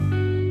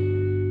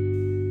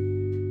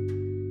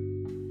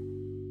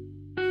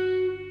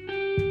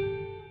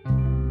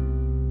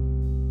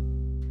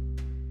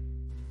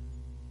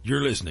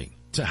You're listening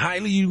to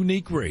Highly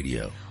Unique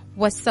Radio.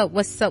 What's up,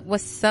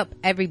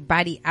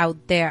 everybody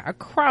out there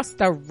across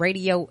the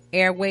radio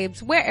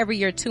airwaves, wherever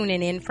you're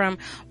tuning in from,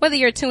 whether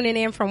you're tuning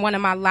in from one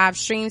of my live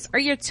streams or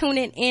you're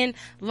tuning in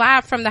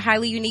live from the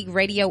Highly Unique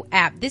Radio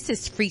app. This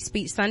is Free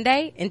Speech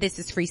Sunday, and this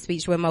is Free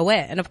Speech with Moet.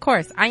 And of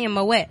course, I am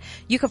Moet.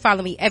 You can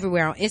follow me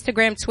everywhere on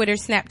Instagram, Twitter,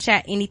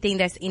 Snapchat, anything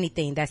that's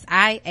anything. That's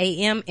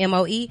I-A-M-M-O-E-T-T.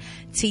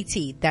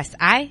 That's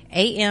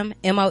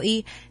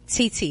I-A-M-M-O-E-T-T.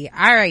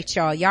 All right,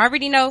 y'all. Y'all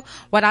already know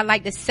what I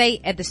like to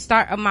say at the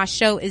start of my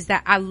show is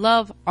that I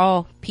love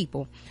all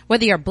people.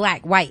 Whether you're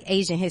black, white,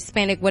 Asian,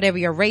 Hispanic, whatever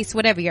your race,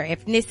 whatever your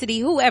ethnicity,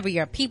 whoever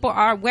your people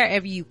are,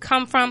 wherever you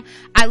come from,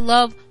 I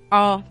love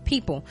all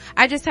people.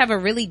 I just have a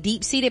really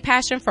deep-seated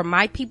passion for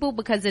my people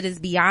because it is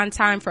beyond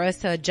time for us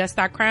to adjust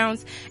our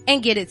crowns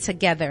and get it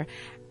together.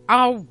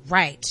 All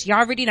right. Y'all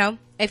already know.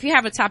 If you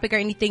have a topic or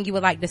anything you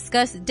would like to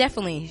discuss,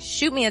 definitely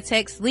shoot me a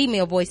text, leave me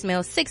a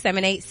voicemail,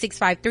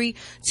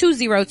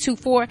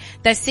 678-653-2024.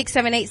 That's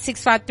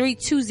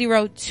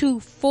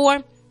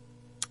 678-653-2024.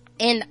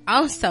 And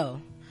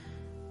also,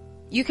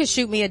 you can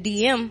shoot me a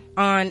DM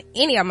on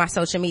any of my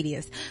social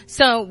medias.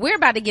 So we're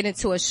about to get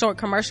into a short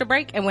commercial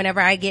break, and whenever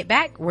I get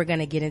back, we're going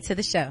to get into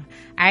the show. All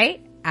right?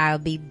 I'll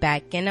be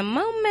back in a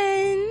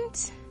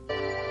moment.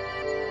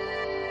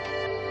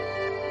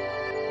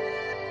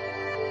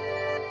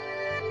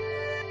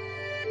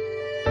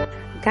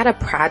 Got a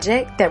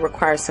project that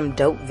requires some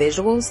dope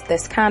visuals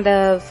that's kind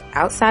of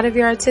outside of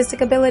your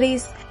artistic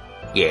abilities?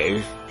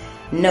 Yes.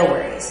 No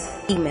worries.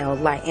 Email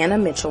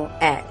Lyanna Mitchell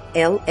at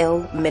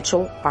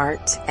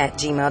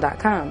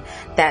llmitchellart@gmail.com.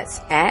 That's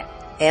at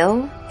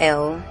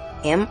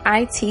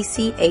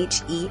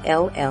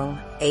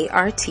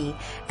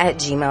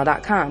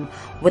llmitchellart@gmail.com.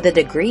 With a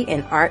degree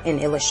in art and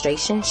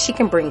illustration, she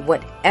can bring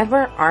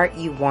whatever art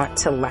you want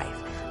to life.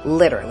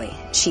 Literally,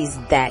 she's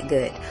that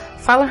good.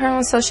 Follow her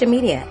on social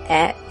media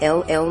at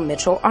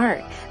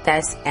llmitchellart.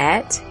 That's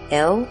at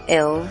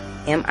llmitchellart.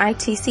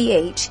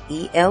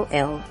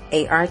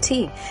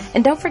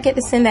 And don't forget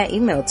to send that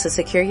email to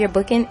secure your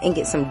booking and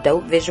get some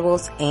dope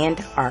visuals and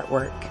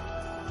artwork.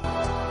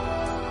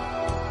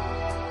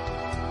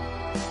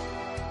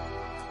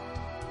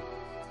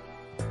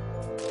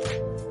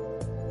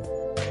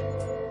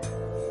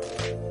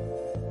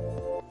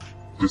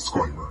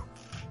 Disclaimer.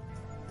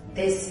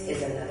 This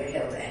is another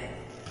Hill ad.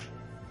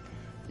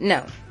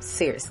 No,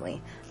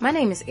 seriously. My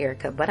name is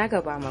Erica, but I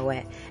go by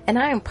Moet, and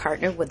I am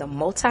partnered with a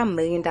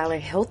multi-million-dollar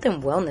health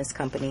and wellness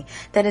company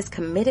that is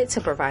committed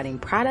to providing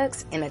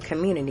products in a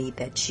community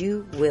that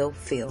you will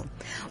feel.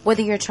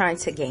 Whether you're trying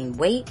to gain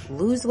weight,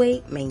 lose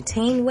weight,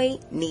 maintain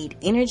weight, need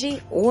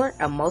energy, or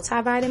a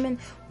multivitamin,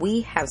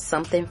 we have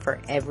something for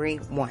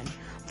everyone.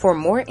 For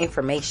more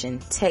information,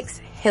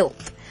 text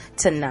HEALTH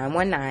to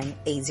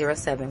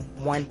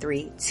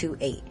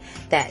 919-807-1328.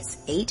 That's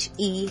HEALTH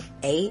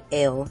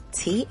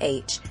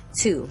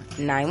to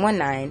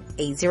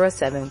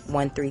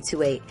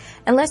 919-807-1328.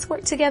 And let's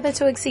work together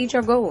to exceed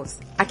your goals.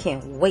 I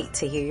can't wait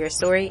to hear your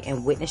story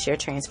and witness your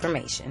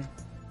transformation.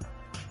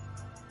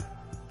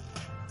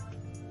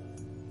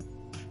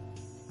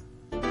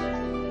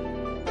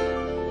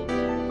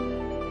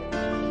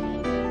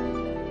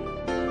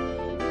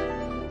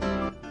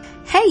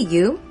 Hey,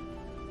 you.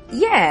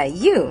 Yeah,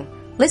 you.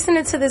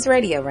 Listening to this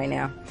radio right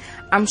now.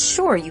 I'm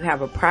sure you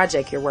have a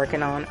project you're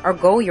working on or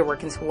goal you're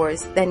working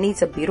towards that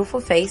needs a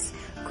beautiful face,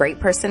 great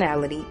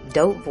personality,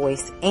 dope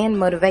voice, and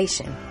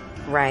motivation,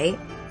 right?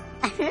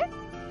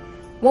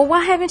 Well,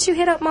 why haven't you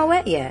hit up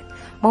Moet yet?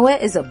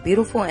 Moet is a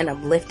beautiful and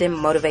uplifting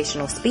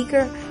motivational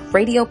speaker,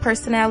 radio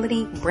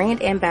personality,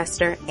 brand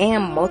ambassador,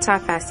 and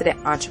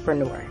multifaceted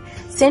entrepreneur.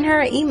 Send her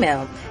an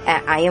email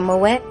at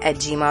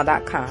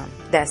IamMoet@gmail.com.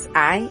 That's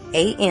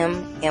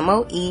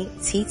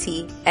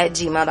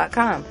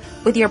IAMMOETT@gmail.com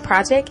with your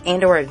project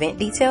and or event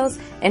details,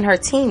 and her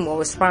team will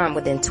respond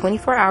within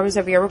 24 hours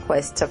of your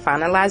request to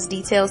finalize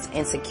details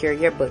and secure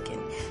your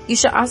booking. You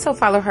should also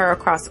follow her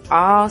across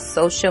all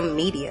social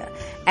media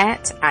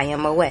at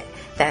IamMoet.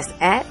 That's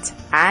at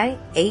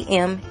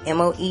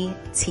IAMMOETT.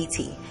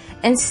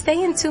 And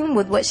stay in tune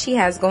with what she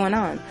has going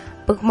on.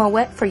 Book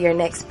Moet for your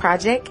next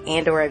project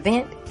and or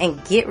event,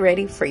 and get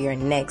ready for your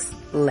next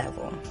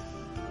level.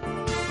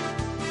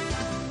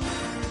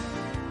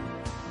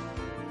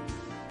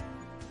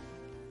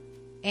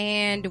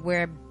 And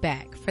we're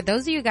back. For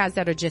those of you guys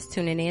that are just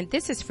tuning in,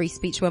 this is Free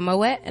Speech with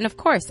Moet, and of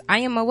course, I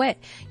am Moet.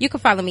 You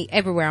can follow me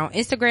everywhere on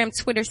Instagram,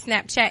 Twitter,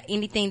 Snapchat,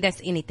 anything that's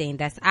anything.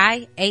 That's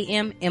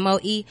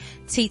IAMMOETT.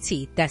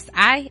 That's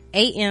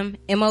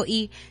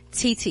IAMMOETT.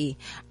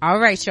 All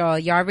right, y'all.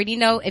 You already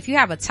know. If you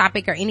have a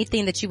topic or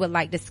anything that you would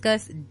like to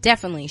discuss,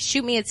 definitely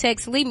shoot me a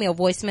text, leave me a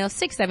voicemail,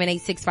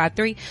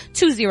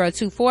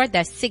 678-653-2024.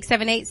 That's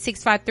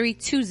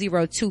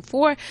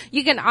 678-653-2024.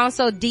 You can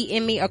also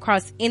DM me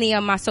across any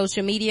of my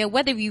social media,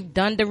 whether you've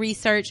done the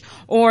research,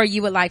 or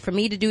you would like for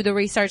me to do the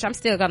research, I'm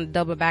still going to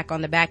double back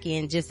on the back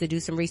end just to do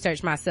some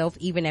research myself,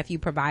 even if you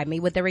provide me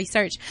with the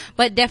research.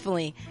 But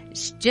definitely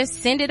just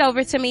send it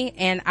over to me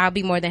and I'll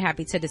be more than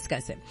happy to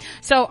discuss it.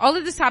 So all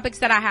of the topics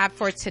that I have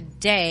for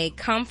today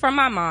come from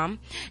my mom.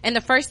 And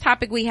the first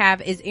topic we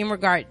have is in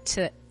regards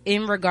to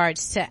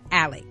A.L.E.C.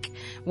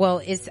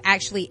 Well, it's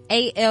actually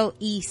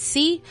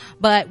A.L.E.C,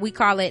 but we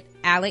call it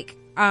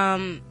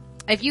A.L.E.C.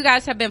 If you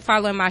guys have been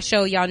following my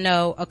show, y'all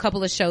know not a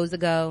couple of shows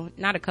ago,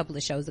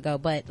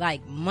 but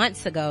like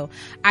months ago,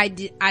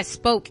 I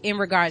spoke in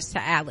regards to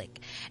A.L.E.C.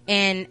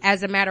 And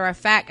as a matter of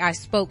fact, I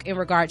spoke in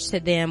regards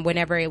to them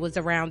whenever it was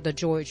around the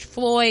George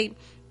Floyd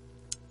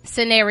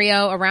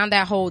scenario, around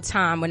that whole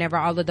time, whenever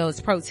all of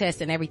those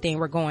protests and everything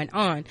were going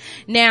on.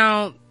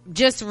 Now,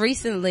 just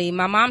recently,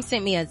 my mom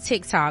sent me a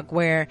TikTok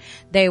where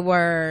they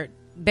were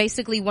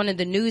basically, one of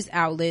the news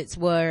outlets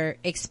were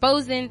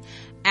exposing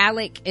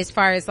A.L.E.C. as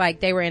far as like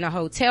they were in a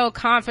hotel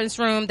conference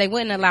room. They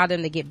wouldn't allow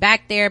them to get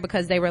back there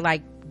because they were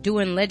like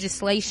doing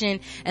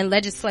legislation and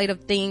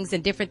legislative things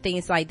and different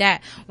things like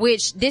that,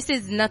 which this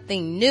is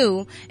nothing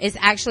new. It's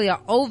actually an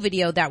old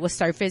video that was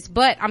surfaced,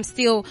 but I'm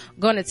still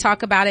going to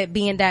talk about it,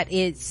 being that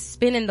it's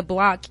spinning the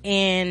block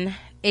and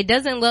it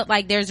doesn't look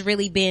like there's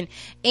really been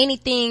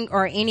anything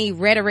or any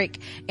rhetoric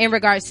in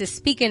regards to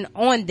speaking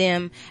on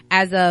them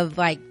as of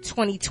like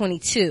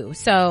 2022.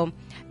 So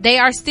they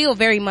are still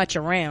very much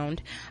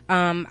around.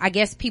 I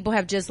guess people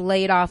have just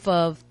laid off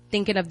of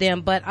thinking of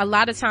them, but a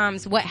lot of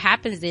times what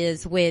happens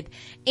is with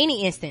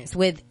any instance,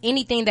 with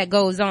anything that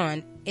goes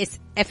on, if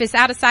it's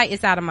out of sight,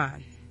 it's out of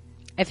mind.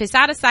 If it's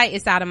out of sight,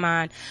 it's out of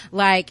mind.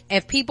 Like,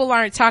 if people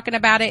aren't talking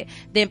about it,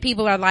 then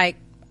people are like,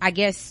 I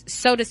guess,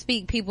 so to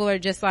speak, people are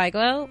just like,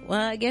 well,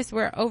 I guess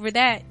we're over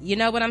that. You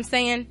know what I'm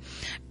saying?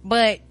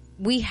 But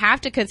we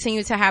have to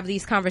continue to have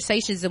these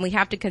conversations, and we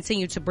have to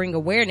continue to bring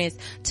awareness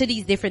to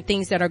these different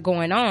things that are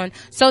going on,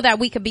 so that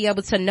we could be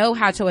able to know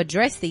how to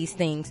address these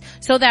things.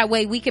 So that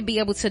way we could be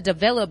able to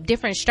develop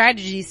different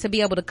strategies to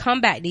be able to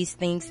combat these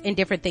things and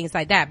different things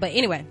like that. But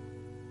anyway,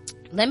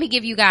 let me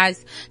give you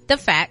guys the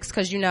facts,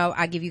 because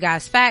I give you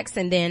guys facts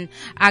and then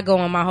I go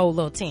on my whole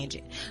little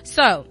tangent.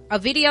 So a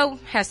video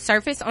has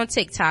surfaced on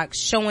TikTok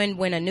showing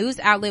when a news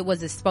outlet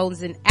was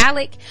exposing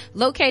A.L.E.C.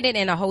 located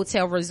in a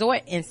hotel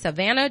resort in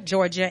Savannah,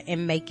 Georgia,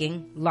 and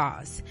making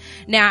laws.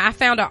 Now, I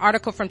found an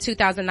article from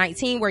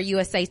 2019 where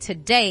USA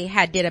Today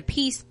had did a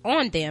piece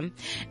on them,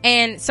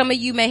 and some of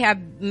you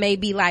may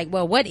be like,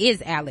 well, what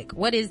is A.L.E.C?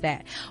 What is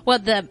that? Well,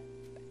 the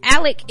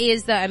A.L.E.C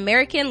is the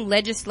American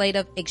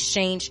Legislative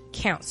Exchange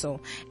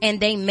Council, and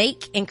they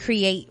make and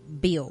create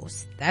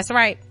bills. That's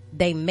right.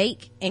 They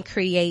make and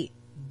create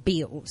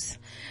bills.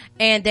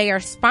 And they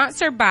are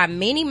sponsored by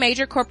many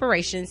major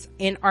corporations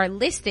and are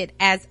listed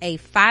as a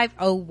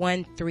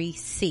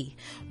 5013C,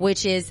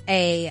 which is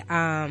a,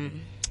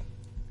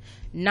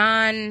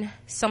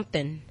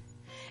 non-something.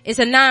 It's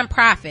a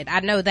non-profit. I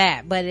know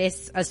that, but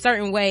it's a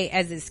certain way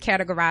as it's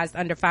categorized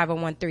under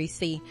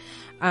 5013C.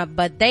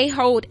 But they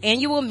hold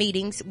annual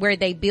meetings where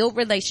they build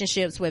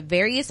relationships with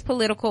various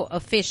political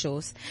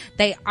officials.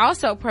 They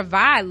also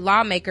provide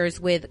lawmakers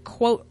with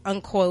quote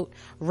unquote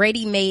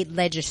ready-made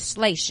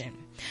legislation.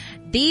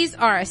 These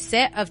are a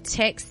set of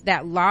texts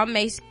that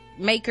lawmakers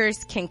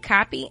can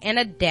copy and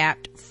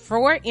adapt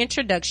for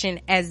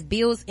introduction as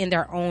bills in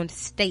their own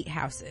state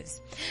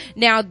houses.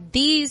 Now,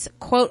 these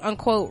quote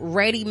unquote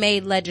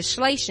ready-made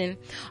legislation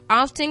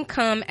often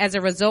come as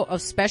a result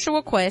of special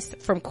requests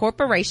from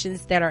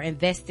corporations that are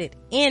invested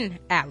in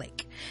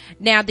A.L.E.C.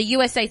 Now, the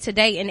USA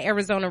Today and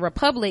Arizona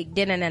Republic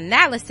did an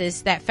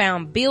analysis that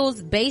found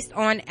bills based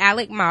on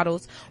A.L.E.C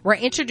models were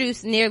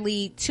introduced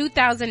nearly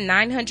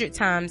 2,900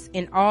 times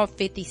in all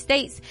 50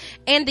 states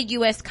and the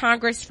U.S.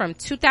 Congress from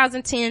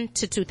 2010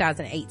 to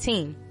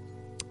 2018.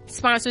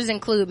 Sponsors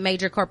include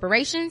major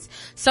corporations,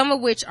 some of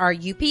which are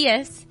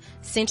UPS,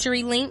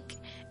 CenturyLink,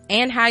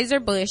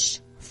 Anheuser-Busch,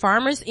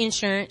 Farmers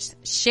Insurance,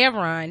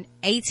 Chevron,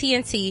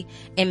 AT&T,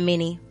 and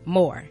many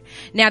more.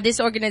 Now, this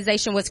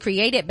organization was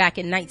created back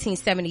in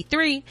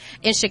 1973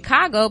 in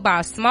Chicago by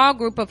a small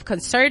group of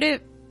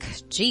conservative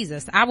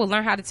Jesus, I will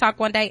learn how to talk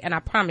one day, and I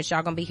promise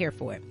y'all gonna be here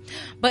for it.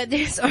 But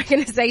this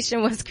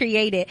organization was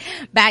created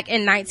back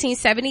in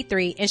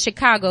 1973 in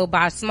Chicago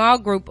by a small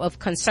group of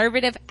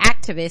conservative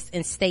activists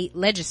in state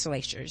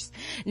legislatures.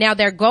 Now,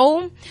 their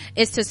goal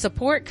is to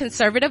support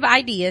conservative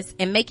ideas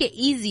and make it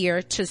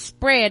easier to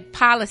spread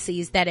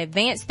policies that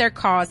advance their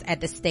cause at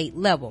the state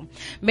level.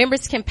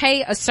 Members can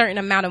pay a certain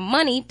amount of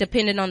money,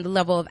 depending on the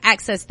level of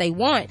access they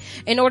want,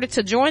 in order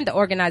to join the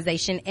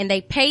organization, and they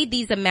pay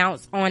these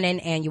amounts on an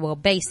annual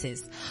basis.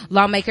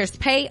 Lawmakers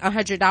pay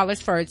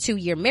 $100 for a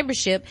 2-year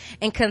membership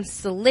and can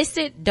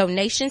solicit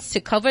donations to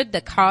cover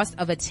the cost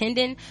of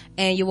attending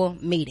annual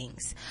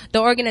meetings. The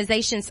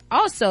organizations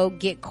also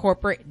get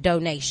corporate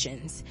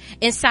donations.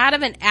 Inside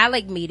of an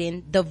A.L.E.C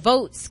meeting, the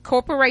votes,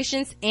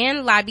 corporations,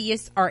 and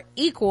lobbyists are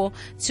equal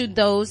to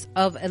those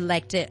of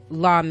elected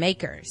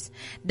lawmakers.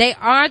 They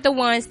are the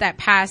ones that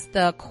passed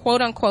the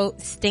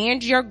quote-unquote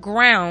stand your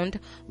ground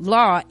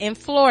law in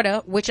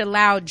Florida, which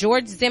allowed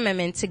George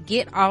Zimmerman to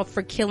get off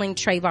for killing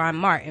Trayvon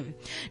Martin.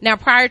 Now,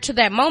 prior to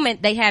that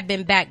moment, they had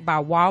been backed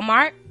by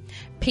Walmart,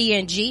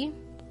 P&G,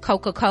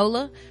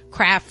 Coca-Cola,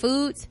 Kraft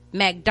Foods,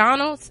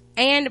 McDonald's,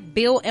 and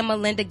Bill and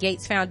Melinda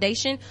Gates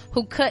Foundation,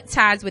 who cut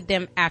ties with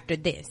them after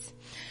this.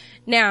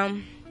 Now,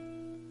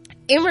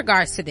 in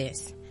regards to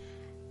this,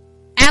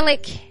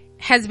 A.L.E.C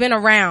has been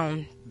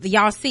around,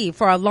 y'all see,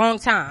 for a long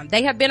time.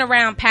 They have been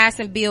around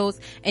passing bills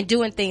and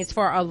doing things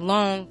for a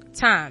long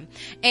time.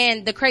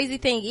 And the crazy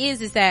thing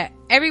is that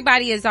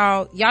everybody is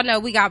all, y'all know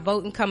we got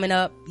voting coming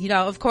up. You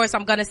know, of course,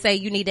 I'm going to say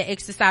you need to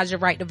exercise your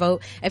right to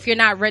vote. If you're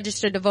not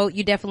registered to vote,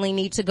 you definitely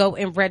need to go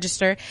and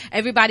register.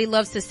 Everybody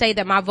loves to say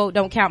that my vote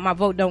don't count, my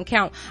vote don't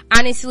count.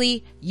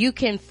 Honestly, you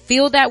can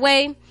feel that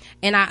way.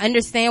 And I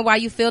understand why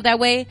you feel that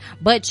way,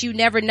 but you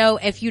never know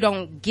if you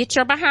don't get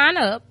your behind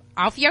up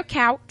off your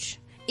couch.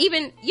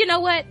 Even, you know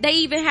what? They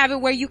even have it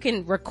where you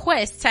can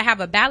request to have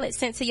a ballot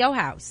sent to your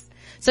house.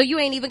 So you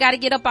ain't even got to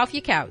get up off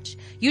your couch.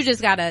 You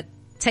just got to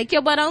take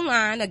your butt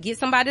online or get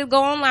somebody to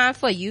go online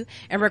for you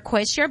and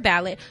request your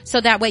ballot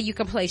so that way you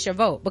can place your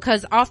vote.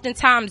 Because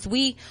oftentimes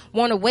we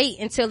want to wait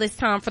until it's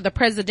time for the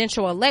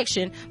presidential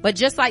election. But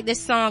just like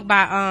this song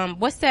by,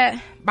 what's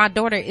that? My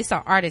daughter, it's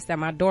an artist that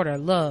my daughter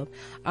love.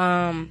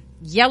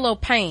 Yellow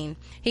Pain.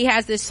 He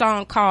has this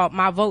song called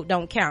My Vote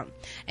Don't Count.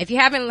 If you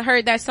haven't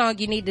heard that song,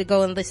 you need to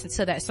go and listen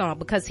to that song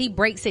because he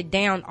breaks it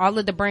down, all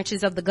of the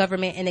branches of the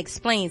government, and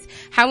explains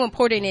how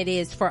important it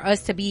is for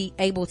us to be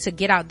able to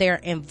get out there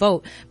and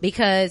vote.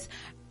 Because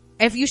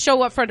if you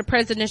show up for the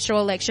presidential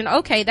election,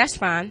 okay, that's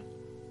fine.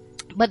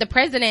 But the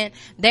president,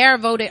 they are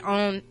voted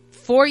on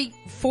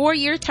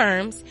four-year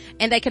terms,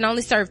 and they can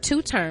only serve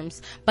 2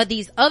 terms. But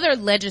these other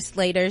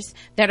legislators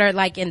that are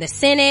like in the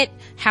Senate,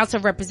 House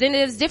of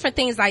Representatives, different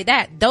things like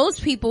that, those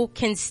people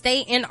can stay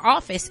in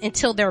office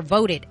until they're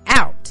voted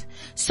out.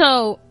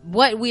 So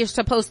what we're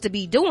supposed to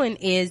be doing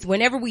is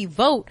whenever we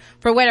vote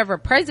for whatever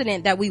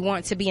president that we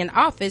want to be in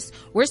office,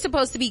 we're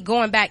supposed to be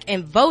going back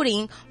and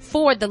voting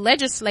for the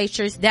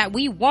legislatures that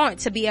we want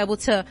to be able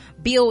to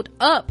build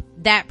up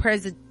that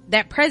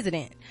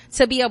president,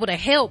 to be able to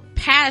help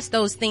pass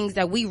those things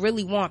that we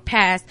really want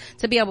passed,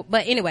 to be able,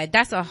 but anyway,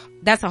 that's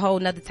a whole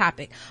nother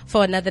topic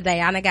for another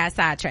day. I done got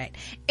sidetracked.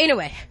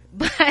 Anyway,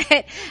 but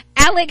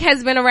A.L.E.C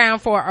has been around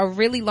for a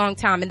really long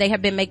time, and they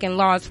have been making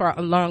laws for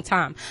a long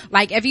time.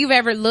 Like, if you've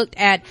ever looked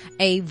at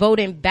a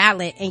voting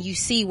ballot and you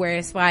see where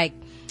it's like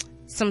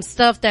some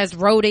stuff that's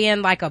wrote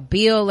in, like a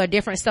bill or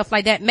different stuff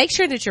like that, make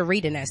sure that you're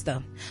reading that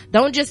stuff.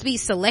 Don't just be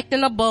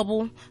selecting a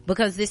bubble,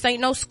 because this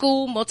ain't no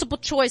school multiple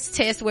choice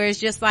test where it's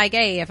just like,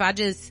 hey, if I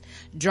just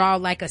draw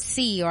like a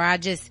C or I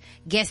just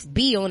guess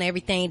B on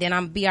everything, then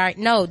I'm be alright.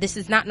 No, this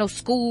is not no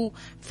school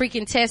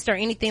freaking test or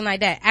anything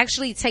like that.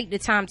 Actually take the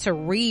time to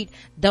read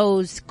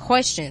those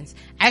questions.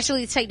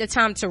 Actually take the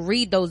time to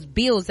read those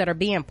bills that are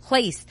being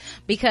placed,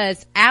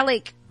 because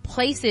A.L.E.C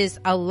places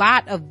a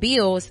lot of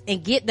bills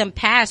and get them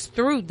passed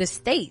through the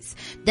states.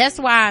 That's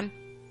why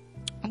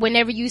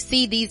whenever you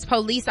see these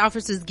police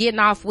officers getting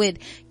off with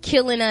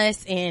killing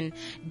us and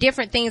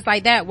different things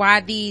like that, why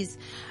the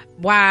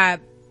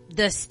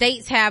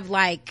states have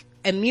like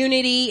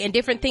immunity and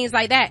different things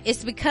like that,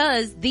 it's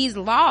because these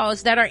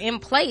laws that are in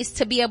place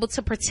to be able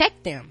to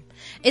protect them.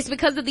 It's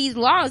because of these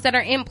laws that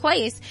are in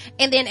place.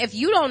 And then if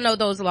you don't know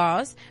those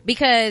laws,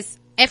 because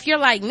if you're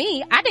like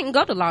me, I didn't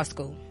go to law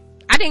school.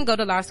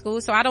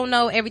 So I don't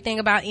know everything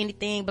about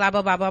anything, blah,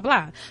 blah, blah, blah,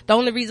 blah. The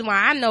only reason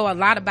why I know a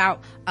lot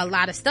about a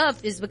lot of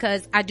stuff is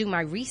because I do my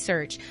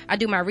research.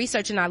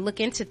 And I look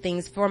into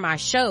things for my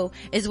show,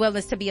 as well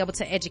as to be able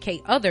to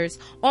educate others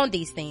on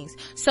these things.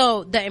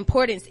 So the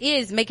importance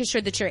is making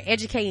sure that you're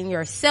educating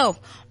yourself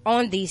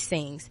on these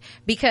things,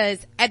 because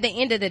at the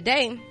end of the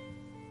day,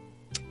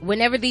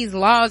 whenever these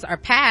laws are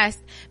passed,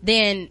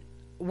 then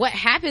what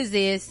happens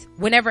is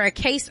whenever a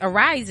case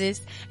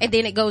arises and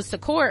then it goes to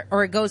court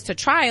or it goes to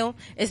trial,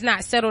 it's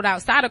not settled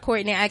outside of court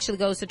and it actually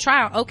goes to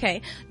trial.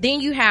 Okay.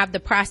 Then you have the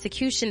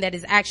prosecution that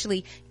is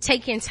actually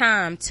taking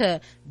time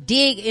to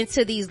dig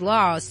into these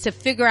laws to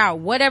figure out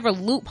whatever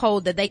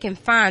loophole that they can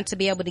find to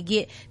be able to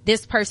get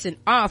this person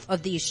off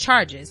of these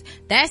charges.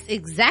 That's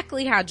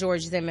exactly how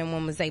George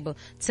Zimmerman was able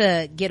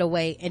to get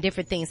away and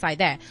different things like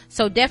that.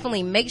 So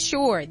definitely make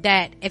sure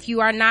that if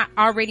you are not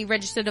already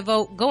registered to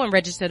vote, go and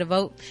register to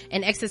vote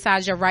and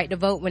exercise your right to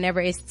vote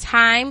whenever it's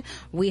time.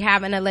 We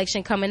have an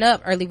election coming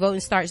up. Early voting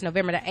starts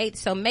November the 8th.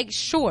 So make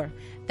sure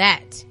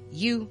that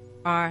you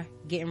are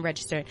getting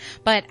registered.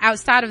 But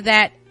outside of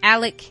that,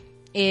 A.L.E.C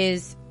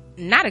is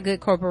not a good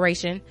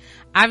corporation.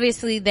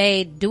 Obviously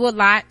they do a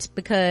lot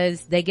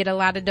because they get a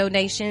lot of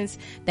donations.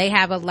 They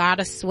have a lot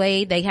of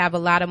sway. They have a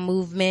lot of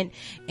movement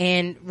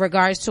in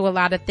regards to a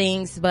lot of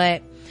things,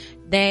 but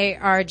they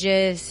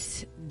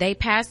they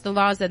pass the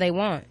laws that they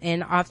want,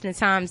 and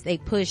oftentimes they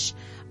push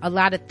a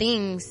lot of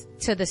things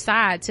to the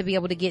side to be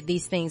able to get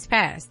these things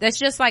passed. That's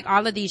just like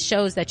all of these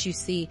shows that you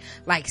see,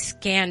 like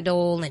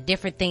Scandal and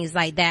different things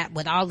like that,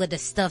 with all of the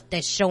stuff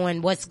that's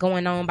showing what's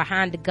going on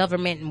behind the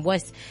government and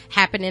what's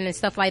happening and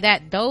stuff like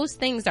that. Those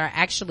things are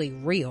actually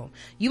real.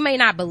 You may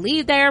not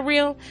believe they're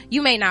real.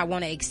 You may not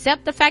want to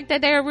accept the fact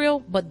that they're real,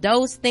 but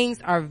those things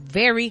are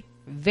very,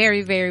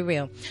 very, very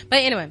real. But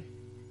anyway,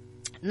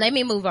 let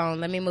me move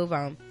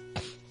on.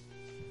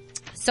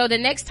 So the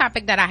next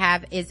topic that I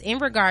have is in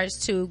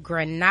regards to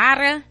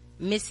Grenada,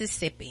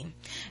 Mississippi.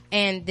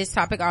 And this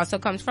topic also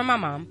comes from my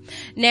mom.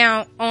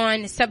 Now,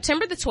 on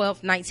September the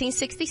 12th,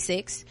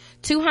 1966,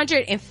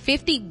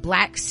 250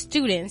 black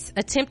students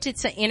attempted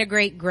to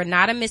integrate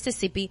Grenada,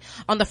 Mississippi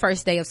on the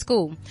first day of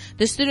school.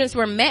 The students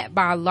were met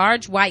by a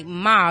large white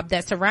mob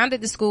that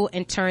surrounded the school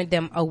and turned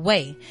them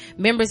away.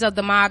 Members of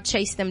the mob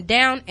chased them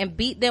down and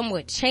beat them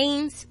with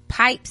chains,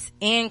 pipes,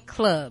 and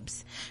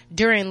clubs.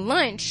 During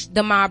lunch,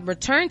 the mob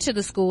returned to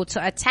the school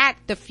to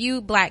attack the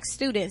few black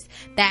students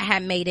that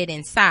had made it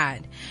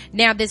inside.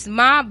 Now, this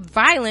mob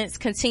violence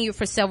continued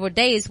for several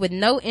days with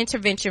no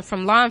intervention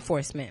from law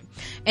enforcement.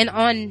 And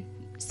on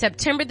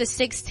September the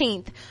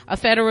 16th, a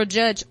federal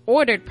judge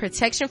ordered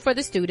protection for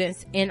the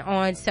students, and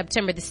on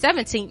September the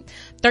 17th,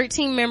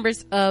 13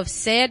 members of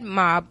said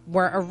mob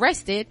were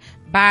arrested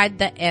by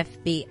the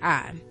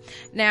FBI.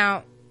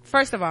 Now,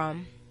 first of all,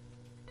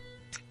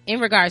 in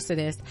regards to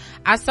this,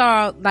 I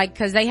saw, like,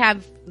 cause they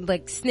have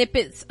like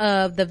snippets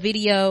of the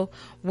video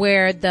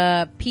where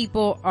the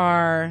people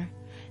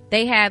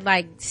they had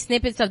like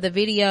snippets of the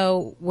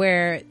video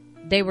where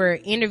they were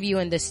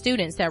interviewing the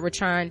students that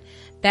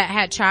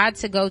had tried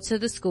to go to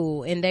the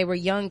school, and they were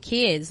young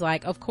kids.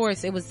 Like, of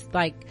course it was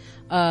like,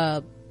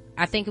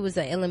 I think it was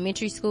an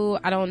elementary school.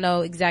 I don't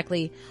know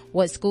exactly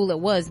what school it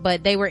was,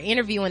 but they were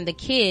interviewing the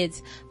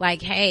kids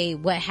like, hey,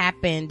 what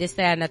happened? This,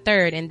 that, and the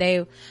third.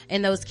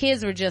 And those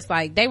kids were just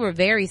like, they were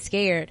very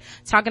scared,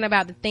 talking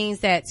about the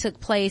things that took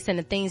place and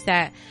the things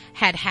that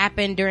had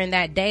happened during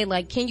that day.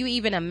 Like, can you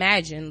even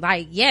imagine?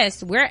 Like,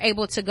 yes, we're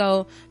able to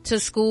go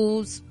to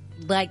schools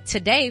like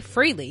today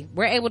freely.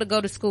 We're able to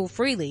go to school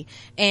freely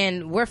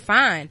and we're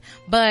fine.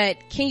 But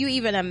can you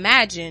even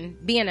imagine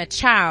being a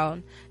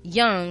child,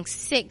 young,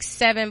 6,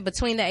 7,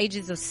 between the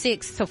ages of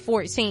 6 to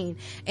 14,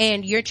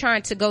 and you're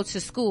trying to go to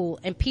school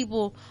and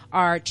people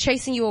are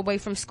chasing you away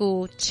from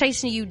school,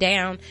 chasing you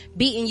down,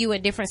 beating you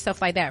and different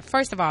stuff like that?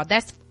 First of all,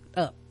 that's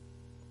up.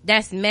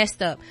 That's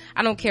messed up.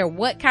 I don't care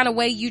what kind of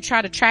way you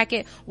try to track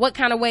it, what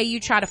kind of way you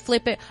try to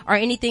flip it or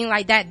anything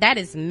like that. That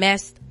is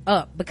messed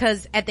up,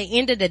 because at the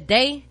end of the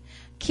day,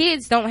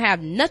 kids don't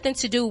have nothing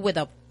to do with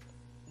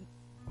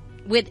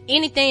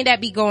anything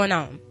that be going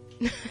on.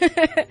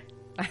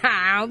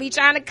 I don't be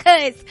trying to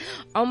cuss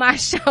on my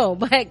show,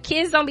 but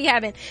kids don't be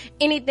having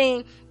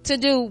anything to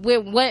do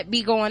with what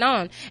be going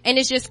on. And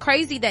it's just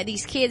crazy that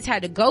these kids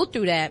had to go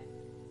through that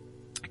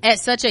at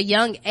such a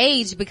young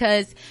age,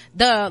 because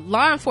the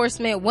law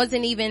enforcement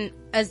wasn't even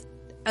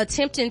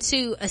attempting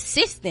to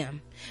assist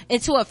them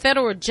until a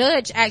federal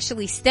judge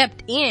actually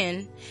stepped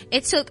in.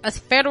 It took a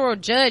federal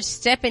judge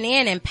stepping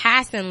in and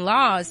passing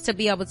laws to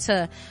be able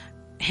to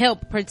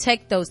help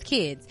protect those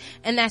kids.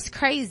 And that's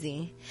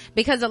crazy,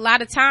 because a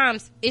lot of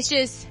times it's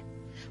just,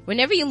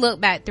 whenever you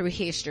look back through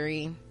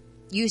history,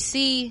 you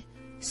see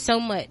so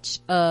much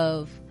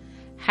of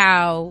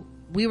how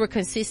we were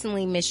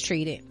consistently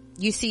mistreated.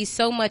 You see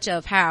so much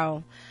of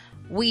how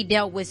we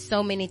dealt with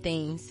so many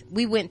things.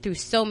 We went through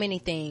so many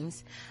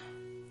things.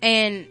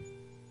 And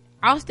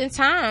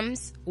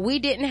oftentimes we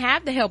didn't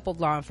have the help of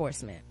law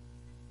enforcement.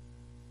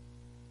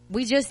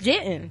 We just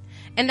didn't.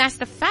 And that's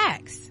the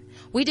facts.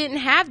 We didn't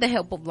have the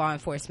help of law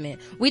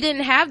enforcement. We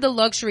didn't have the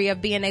luxury of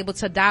being able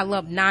to dial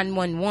up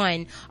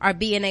 911 or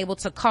being able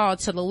to call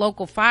to the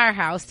local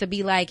firehouse to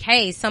be like,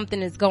 hey,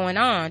 something is going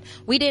on.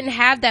 We didn't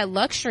have that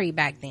luxury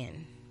back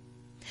then,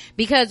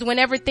 because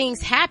whenever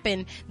things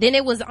happened, then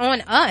it was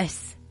on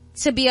us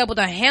to be able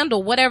to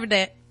handle whatever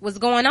that was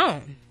going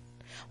on.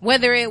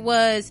 Whether it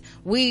was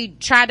we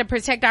tried to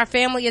protect our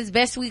family as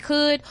best we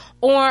could,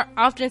 or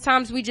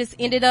oftentimes we just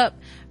ended up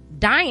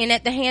dying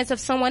at the hands of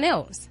someone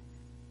else,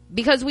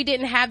 because we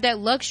didn't have that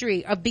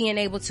luxury of being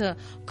able to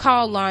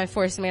call law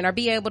enforcement or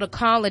be able to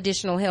call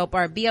additional help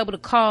or be able to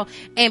call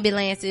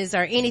ambulances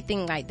or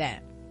anything like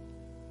that.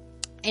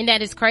 And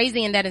that is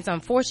crazy, and that is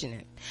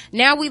unfortunate.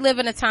 Now we live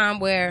in a time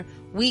where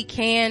we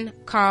can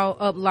call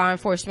up law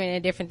enforcement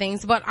and different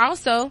things, but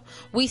also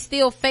we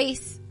still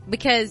face,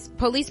 because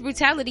police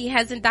brutality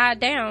hasn't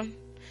died down.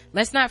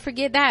 Let's not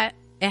forget that.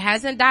 It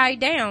hasn't died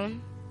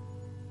down.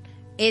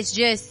 It's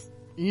just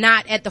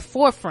not at the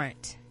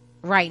forefront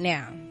right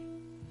now.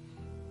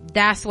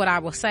 That's what I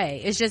will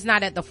say. It's just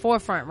not at the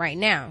forefront right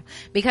now,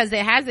 because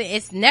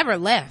it's never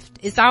left.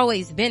 It's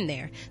always been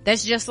there.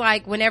 That's just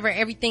like whenever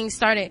everything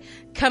started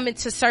coming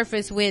to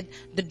surface with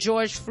the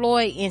George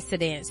Floyd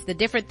incidents, the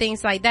different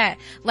things like that.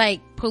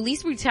 Like,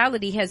 police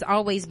brutality has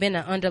always been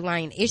an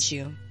underlying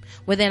issue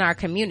within our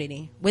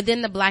community,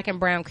 within the black and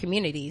brown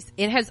communities.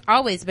 It has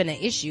always been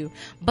an issue,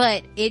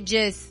 but it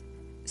just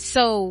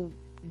so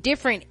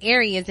different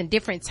areas and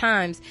different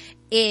times,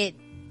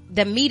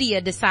 the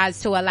media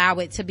decides to allow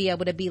it to be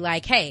able to be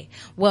like, hey,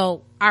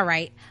 well, all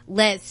right,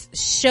 let's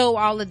show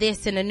all of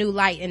this in a new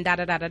light and da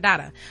da da da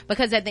da.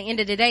 Because at the end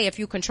of the day, if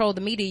you control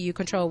the media, you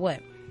control what?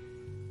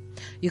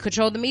 You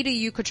control the media,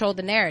 you control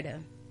the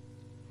narrative.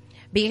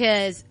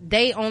 Because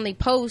they only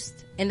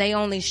post and they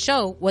only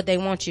show what they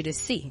want you to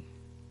see.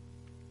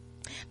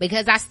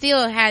 Because I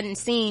still hadn't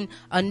seen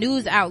a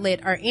news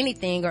outlet or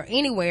anything or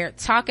anywhere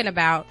talking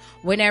about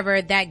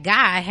whenever that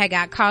guy had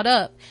got caught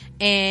up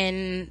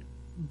in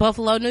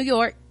Buffalo, New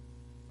York,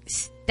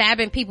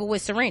 stabbing people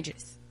with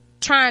syringes,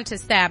 trying to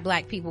stab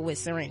black people with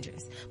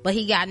syringes, but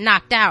he got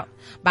knocked out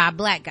by a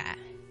black guy.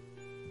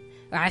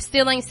 I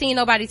still ain't seen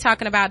nobody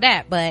talking about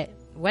that, but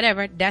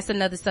whatever, that's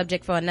another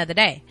subject for another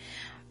day.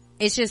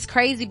 It's just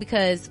crazy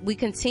because we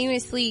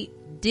continuously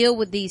deal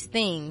with these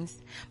things,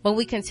 but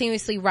we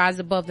continuously rise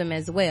above them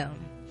as well.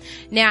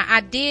 Now,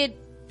 I did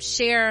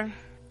share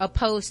a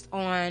post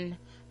on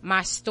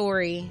my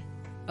story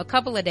a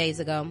couple of days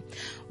ago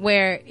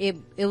where it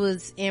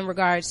was in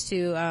regards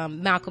to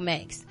Malcolm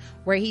X,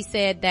 where he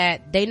said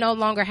that they no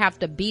longer have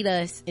to beat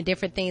us and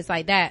different things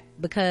like that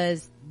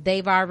because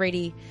they've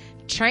already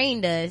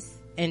trained us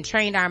and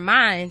trained our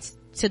minds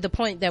to the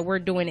point that we're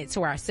doing it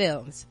to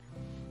ourselves.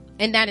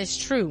 And that is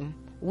true.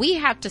 We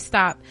have to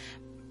stop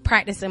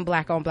practicing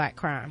black on black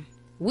crime.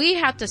 We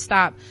have to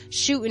stop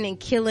shooting and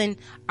killing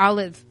all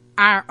of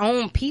our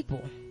own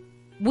people.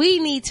 We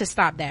need to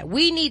stop that.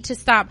 We need to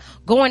stop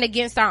going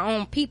against our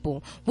own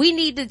people. We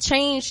need to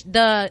change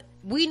the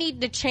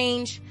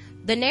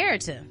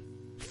narrative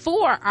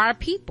for our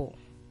people.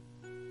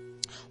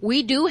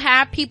 We do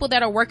have people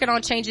that are working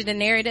on changing the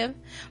narrative,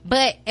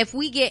 but if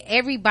we get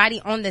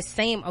everybody on the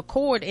same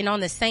accord and on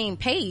the same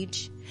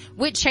page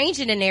with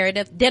changing the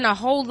narrative, then a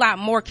whole lot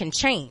more can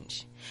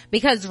change.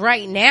 Because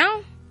right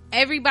now,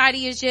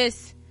 everybody is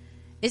just,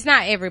 it's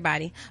not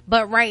everybody,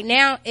 but right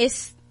now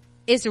it's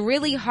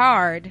really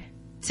hard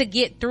to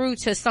get through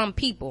to some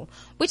people,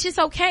 which is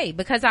okay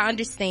because I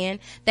understand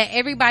that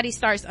everybody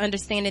starts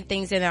understanding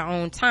things in their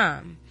own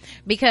time.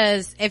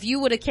 Because if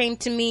you would have came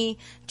to me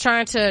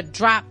trying to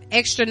drop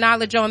extra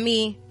knowledge on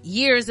me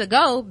years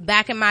ago,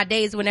 back in my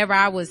days whenever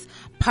I was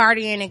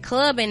partying and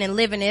clubbing and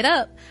living it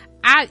up,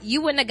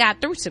 you wouldn't have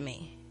got through to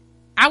me.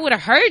 I would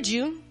have heard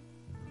you,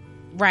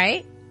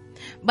 right?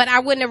 But I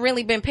wouldn't have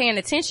really been paying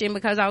attention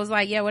because I was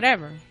like, yeah,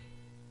 whatever.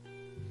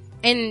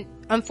 And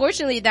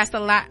unfortunately, that's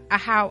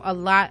how a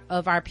lot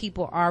of our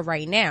people are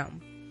right now.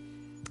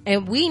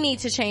 And we need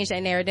to change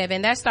that narrative,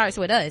 and that starts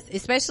with us,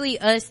 especially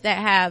us that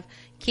have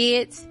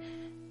kids.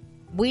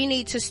 We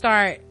need to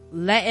start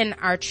letting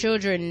our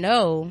children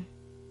know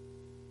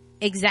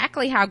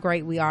exactly how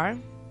great we are.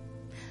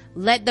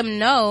 Let them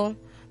know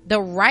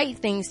the right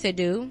things to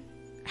do,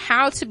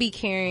 how to be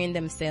carrying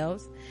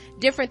themselves,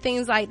 different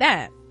things like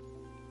that.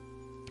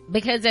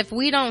 Because if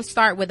we don't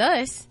start with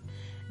us,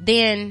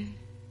 then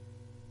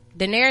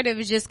the narrative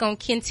is just going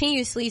to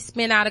continuously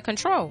spin out of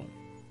control.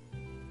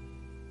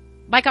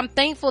 Like, I'm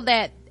thankful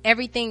that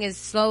everything is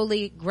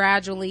slowly,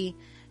 gradually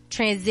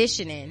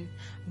transitioning,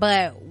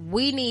 but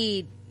we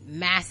need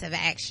massive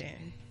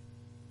action.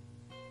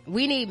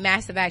 We need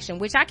massive action,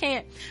 which I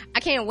can't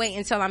wait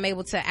until I'm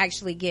able to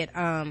actually get,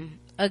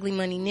 Ugly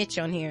Money Niche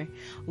on here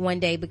one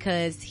day,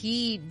 because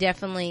he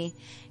definitely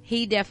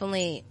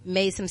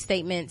made some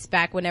statements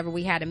back whenever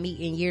we had a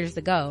meeting years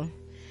ago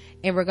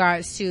in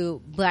regards to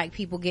black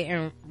people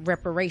getting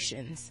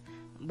reparations,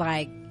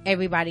 like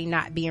everybody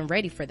not being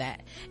ready for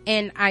that.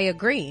 And I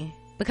agree,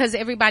 because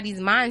everybody's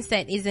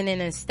mindset isn't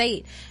in a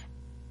state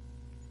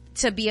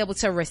to be able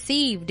to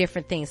receive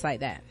different things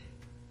like that.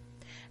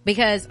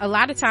 Because a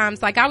lot of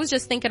times, like, I was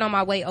just thinking on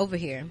my way over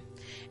here,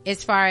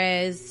 as far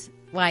as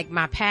like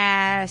my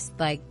past,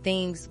 like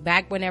things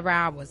back whenever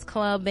I was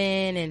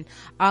clubbing and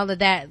all of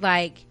that,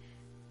 like,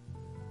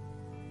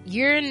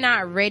 you're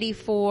not ready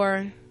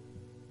for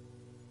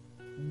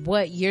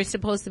what you're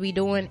supposed to be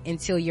doing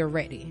until you're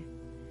ready.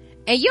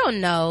 And you'll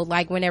know,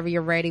 like, whenever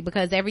you're ready,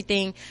 because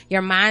everything,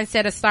 your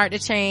mindset will start to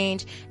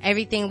change,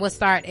 everything will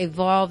start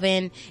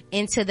evolving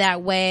into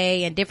that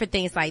way and different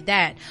things like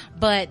that.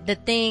 But the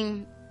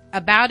thing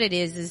about it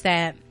is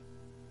that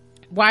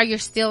while you're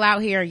still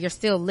out here, you're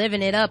still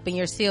living it up and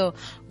you're still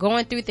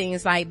going through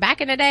things, like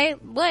back in the day,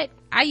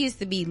 I used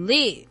to be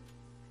lit.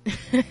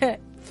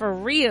 For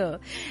real.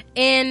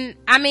 And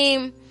I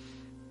mean,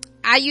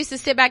 I used to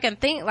sit back and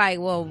think like,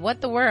 well,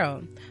 what the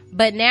world?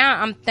 But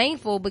now I'm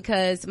thankful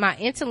because my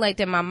intellect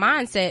and my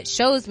mindset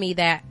shows me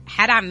that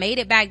had I made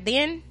it back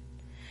then,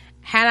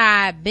 had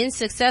I been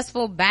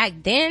successful back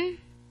then,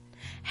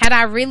 had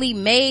I really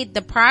made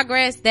the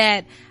progress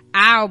that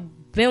I've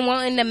been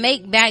wanting to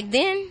make back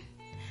then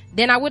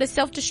I would have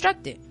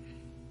self-destructed.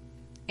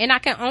 And I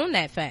can own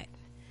that fact.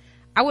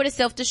 I would have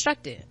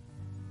self-destructed.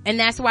 And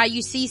that's why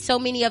you see so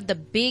many of the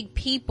big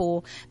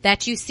people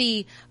that you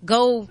see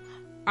go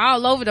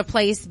all over the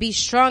place, be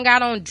strung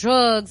out on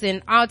drugs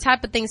and all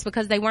type of things,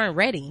 because they weren't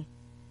ready.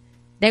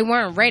 They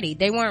weren't ready.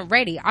 They weren't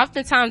ready.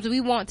 Oftentimes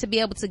we want to be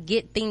able to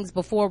get things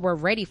before we're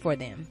ready for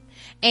them.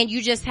 And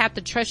you just have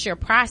to trust your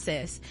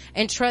process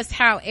and trust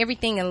how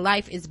everything in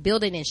life is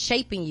building and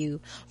shaping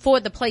you for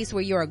the place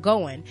where you're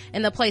going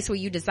and the place where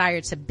you desire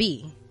to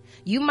be.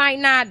 You might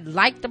not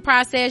like the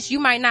process. You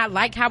might not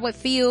like how it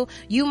feel.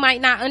 You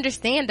might not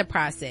understand the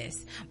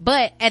process.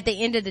 But at the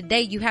end of the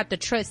day, you have to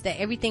trust that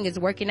everything is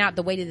working out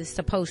the way that it's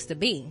supposed to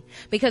be.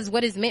 Because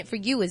what is meant for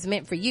you is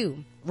meant for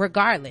you,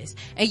 regardless.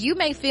 And you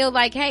may feel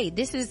like, hey,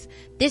 this is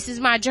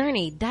my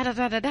journey.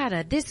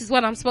 This is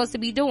what I'm supposed to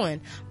be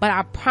doing. But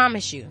I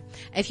promise you,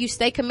 if you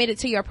stay committed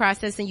to your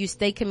process and you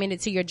stay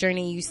committed to your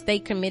journey, and you stay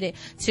committed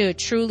to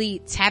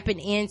truly tapping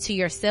into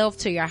yourself,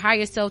 to your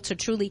higher self, to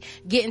truly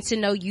getting to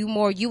know you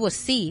more, you will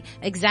see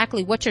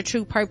exactly what your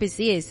true purpose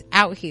is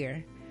out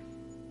here.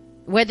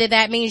 Whether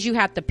that means you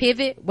have to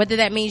pivot, whether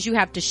that means you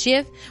have to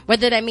shift,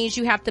 whether that means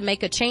you have to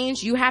make a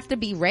change, you have to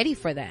be ready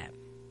for that.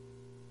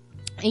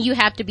 And you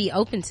have to be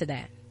open to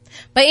that.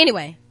 But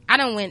anyway, I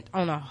done went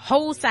on a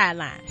whole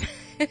sideline.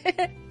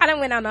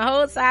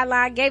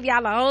 Gave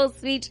y'all a whole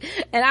speech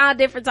and all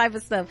different type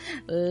of stuff.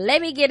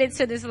 Let me get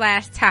into this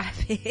last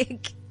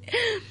topic.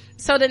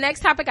 So the next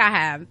topic I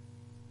have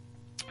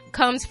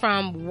comes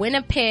from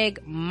Winnipeg,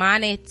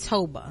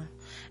 Manitoba.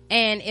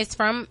 And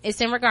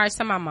it's in regards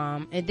to my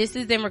mom. And this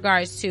is in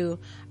regards to,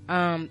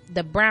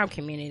 the brown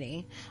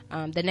community,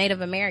 the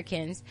Native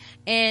Americans.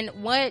 And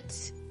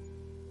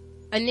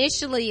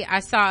initially I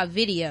saw a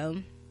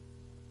video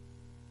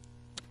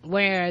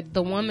where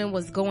the woman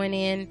was going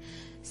in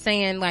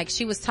saying, like,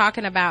 she was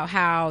talking about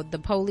how the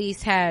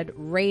police had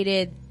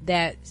raided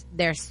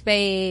their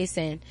space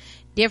and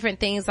different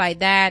things like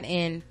that,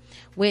 and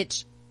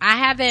which I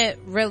haven't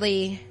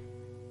really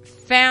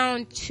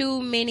found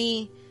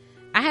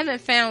I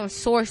haven't found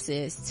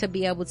sources to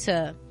be able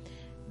to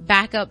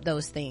back up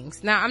those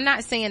things. Now, I'm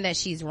not saying that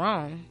she's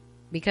wrong,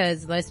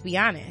 because let's be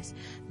honest,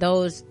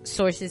 those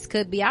sources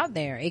could be out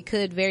there. It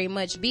could very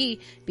much be,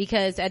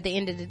 because at the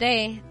end of the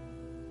day,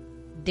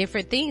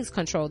 different things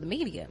control the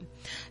media.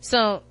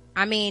 So,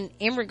 I mean,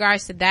 in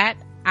regards to that,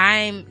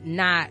 I'm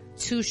not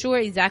too sure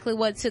exactly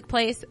what took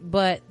place,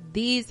 but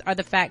these are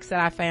the facts that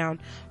I found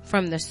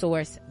from the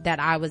source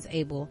that I was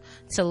able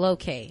to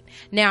locate.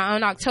 Now,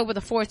 on October the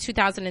 4th,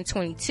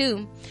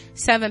 2022,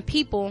 7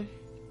 people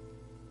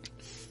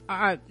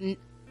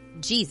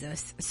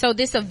So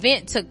this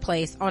event took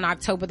place on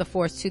October the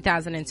 4th,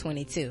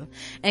 2022.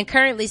 And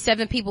currently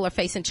 7 people are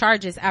facing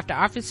charges after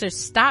officers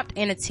stopped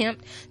an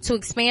attempt to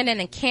expand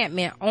an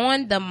encampment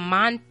on the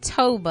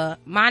Manitoba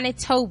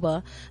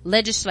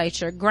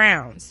legislature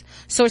grounds.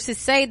 Sources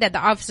say that the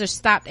officers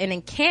stopped an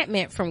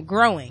encampment from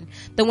growing.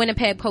 The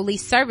Winnipeg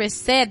Police Service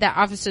said that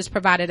officers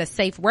provided a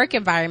safe work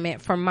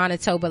environment for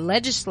Manitoba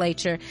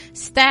legislature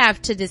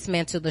staff to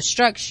dismantle the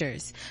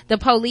structures. The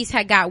police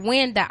had got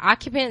wind that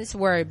occupants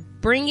were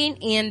bringing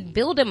in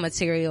building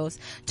materials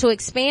to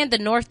expand the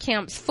North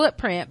Camp's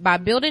footprint by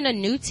building a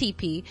new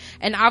teepee,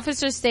 and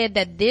officers said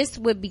that this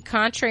would be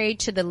contrary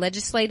to the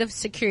Legislative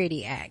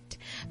Security Act.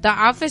 The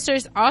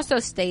officers also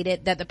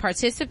stated that the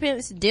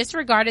participants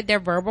disregarded their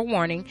verbal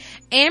warning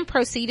and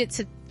proceeded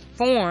to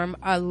form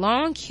a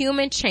long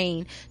human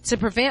chain to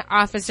prevent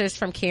officers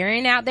from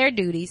carrying out their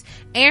duties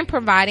and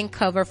providing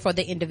cover for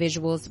the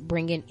individuals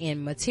bringing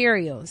in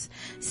materials.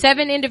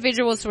 7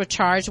 individuals were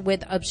charged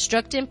with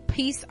obstructing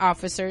peace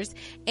officers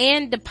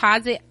and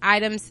deposit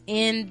items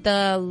in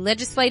the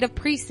legislative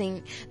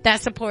precinct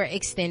that support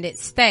extended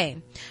stay.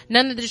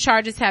 None of the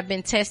charges have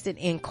been tested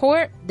in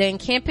court. The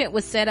encampment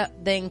was set up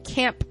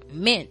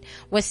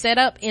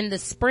in the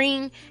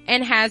spring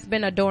and has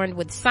been adorned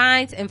with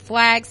signs and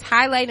flags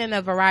highlighting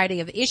a variety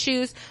of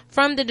issues,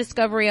 from the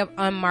discovery of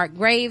unmarked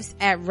graves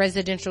at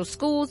residential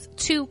schools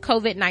to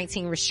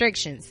COVID-19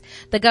 restrictions.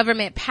 The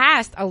government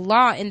passed a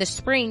law in the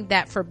spring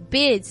that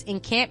forbids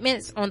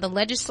encampments on the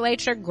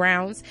legislature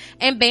grounds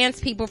and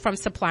bans people from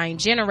supplying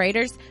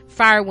generators,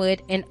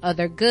 firewood, and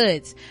other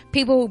goods.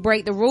 People who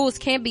break the rules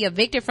can be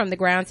evicted from the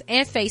grounds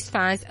and face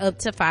fines up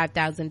to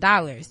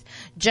 $5,000.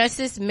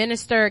 Justice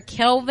Minister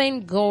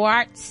Kelvin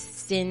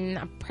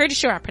Goartson, I'm pretty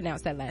sure I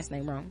pronounced that last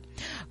name wrong,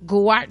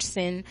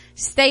 Goartson,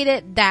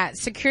 stated that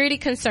security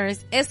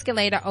concerns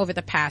escalated over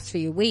the past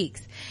few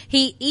weeks.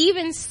 He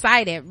even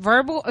cited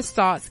verbal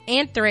assaults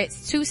and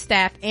threats to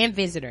staff and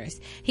visitors.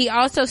 He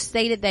also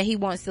stated that he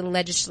wants the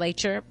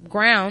legislature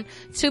ground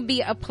to be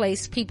a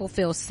place people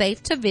feel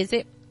safe to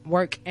visit,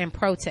 work, and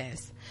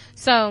protest.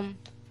 So,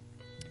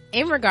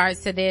 in regards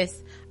to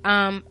this,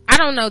 I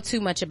don't know too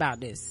much about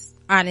this.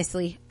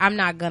 Honestly, I'm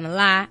not gonna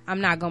lie.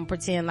 I'm not gonna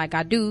pretend like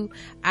I do.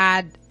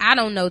 I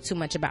don't know too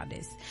much about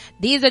this.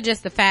 These are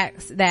just the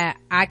facts that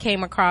I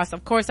came across.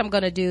 Of course, I'm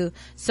gonna do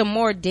some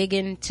more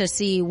digging to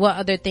see what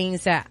other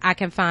things that I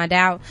can find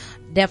out.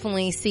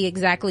 Definitely see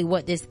exactly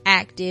what this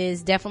act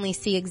is. Definitely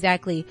see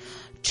exactly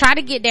try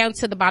to get down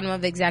to the bottom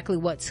of exactly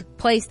what took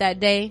place that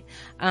day,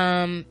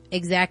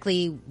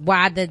 exactly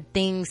why the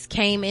things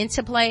came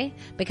into play,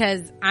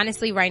 because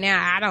honestly right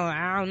now I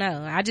don't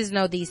know. I just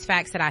know these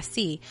facts that I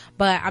see,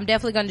 but I'm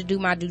definitely going to do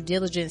my due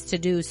diligence to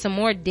do some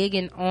more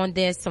digging on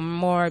this, some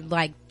more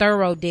like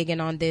thorough digging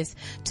on this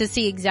to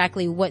see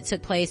exactly what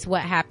took place,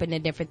 what happened,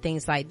 and different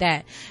things like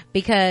that.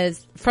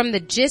 Because from the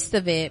gist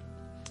of it,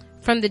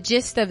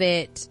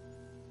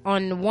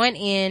 on one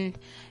end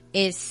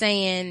is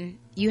saying,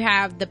 you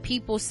have the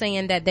people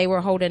saying that they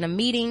were holding a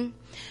meeting,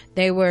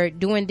 they were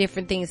doing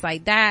different things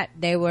like that,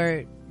 they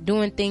were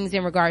doing things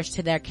in regards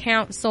to their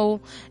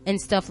council and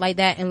stuff like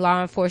that, and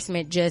law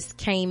enforcement just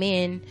came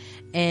in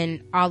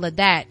and all of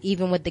that,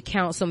 even with the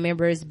council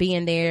members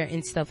being there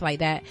and stuff like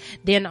that.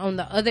 Then on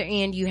the other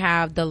end, you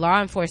have the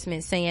law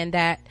enforcement saying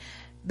that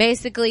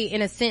basically,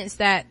 in a sense,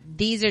 that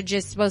these are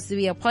just supposed to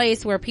be a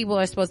place where people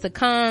are supposed to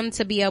come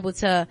to be able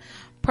to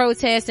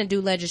protest and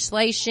do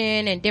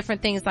legislation and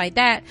different things like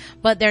that,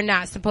 but they're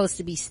not supposed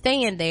to be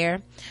staying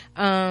there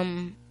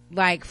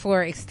like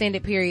for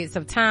extended periods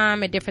of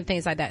time and different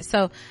things like that.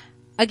 So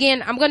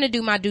again, I'm going to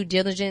do my due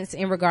diligence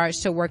in regards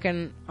to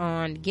working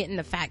on getting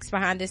the facts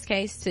behind this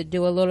case, to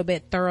do a little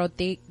bit thorough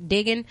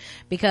digging,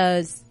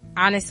 because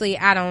honestly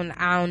I don't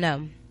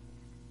know.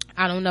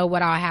 I don't know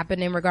what all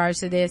happened in regards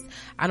to this.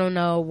 I don't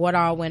know what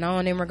all went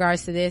on in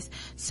regards to this.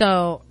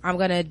 So I'm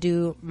going to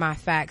do my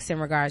facts in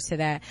regards to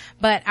that.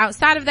 But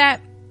outside of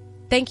that,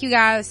 thank you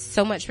guys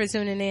so much for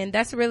tuning in.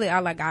 That's really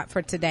all I got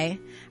for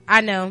today.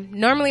 I know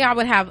normally I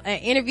would have an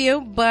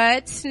interview,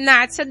 but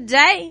not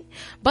today.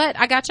 But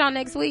I got y'all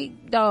next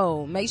week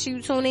though. Make sure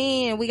you tune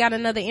in. We got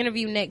another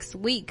interview next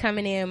week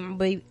coming in. I'm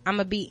going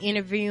to be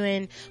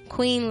interviewing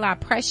Queen La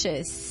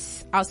Precious,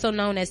 also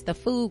known as the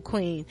Food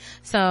Queen.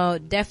 So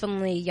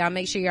definitely y'all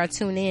make sure y'all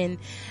tune in,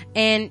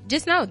 and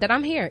just know that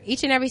I'm here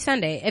each and every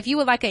Sunday. If you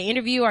would like an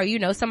interview, or you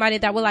know somebody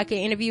that would like an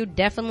interview,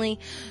 definitely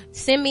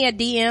send me a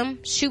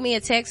DM, shoot me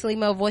a text, leave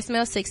me a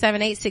voicemail,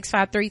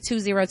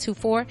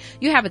 678-653-2024.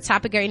 You have a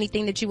topic or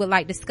anything that you would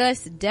like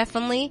discussed,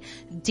 definitely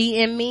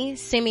DM me,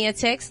 send me a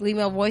text, leave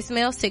me a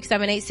voicemail,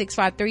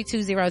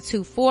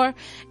 678-653-2024.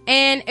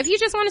 And if you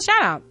just want a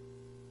shout out,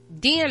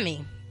 DM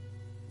me.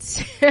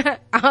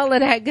 All of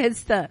that good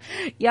stuff.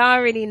 Y'all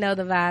already know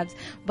the vibes,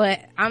 but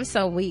I'm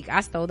so weak.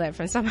 I stole that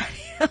from somebody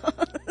else.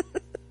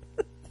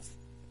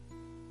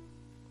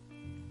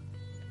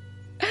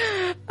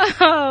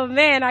 Oh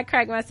man, I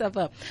cracked myself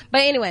up.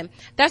 But anyway,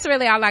 that's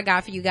really all I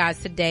got for you guys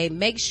today.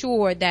 Make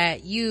sure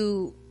that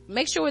you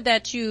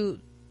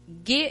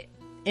get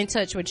in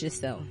touch with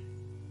yourself.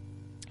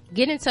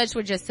 Get in touch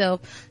with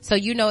yourself so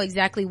you know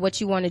exactly what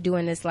you want to do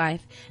in this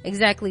life,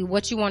 exactly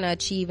what you want to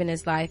achieve in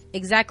this life,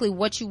 exactly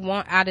what you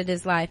want out of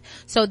this life.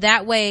 So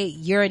that way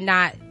you're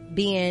not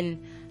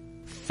being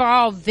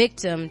fall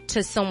victim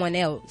to someone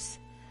else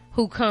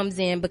who comes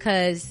in,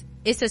 because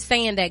it's a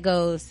saying that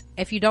goes,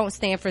 if you don't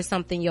stand for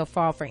something, you'll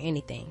fall for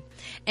anything.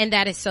 And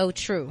that is so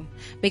true,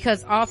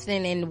 because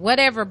often in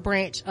whatever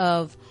branch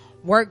of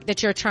work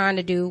that you're trying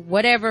to do,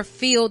 whatever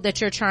field that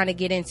you're trying to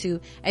get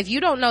into, if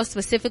you don't know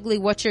specifically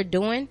what you're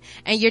doing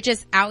and you're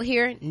just out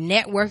here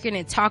networking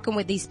and talking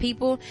with these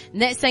people,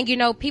 next thing you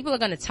know, people are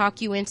going to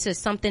talk you into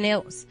something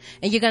else,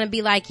 and you're going to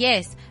be like,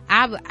 yes,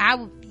 I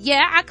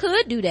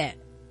could do that.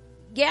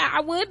 Yeah,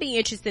 I would be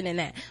interested in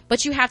that.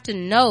 But you have to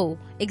know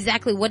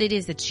exactly what it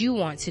is that you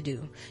want to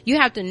do. You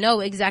have to know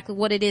exactly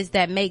what it is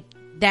that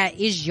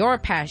is your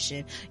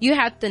passion. You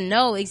have to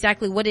know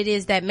exactly what it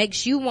is that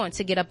makes you want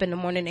to get up in the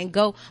morning and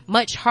go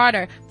much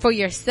harder for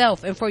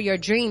yourself and for your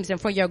dreams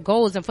and for your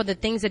goals and for the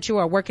things that you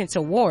are working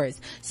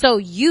towards. So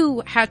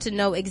you have to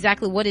know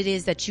exactly what it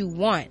is that you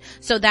want.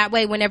 So that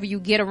way, whenever you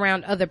get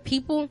around other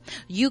people,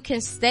 you can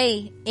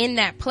stay in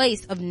that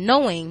place of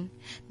knowing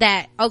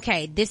that,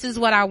 okay, this is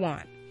what I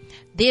want.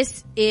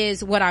 This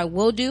is what I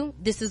will do.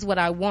 This is what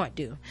I won't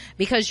do.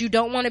 Because you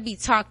don't want to be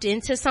talked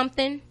into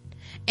something,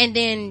 and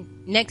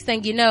then next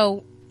thing you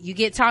know, you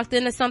get talked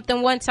into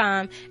something one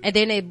time, and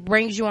then it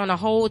brings you on a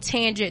whole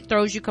tangent,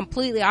 throws you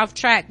completely off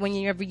track,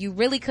 whenever you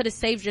really could have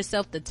saved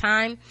yourself the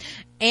time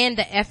and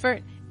the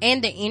effort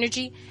and the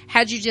energy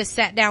had you just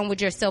sat down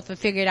with yourself and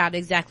figured out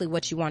exactly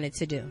what you wanted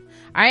to do.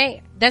 All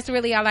right, that's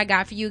really all I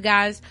got for you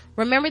guys.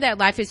 Remember that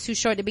life is too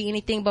short to be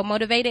anything but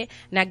motivated.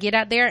 Now get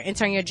out there and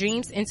turn your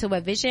dreams into a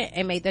vision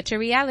and make that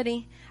your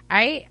reality. All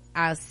right,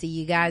 I'll see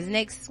you guys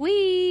next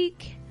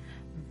week.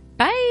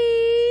 Bye.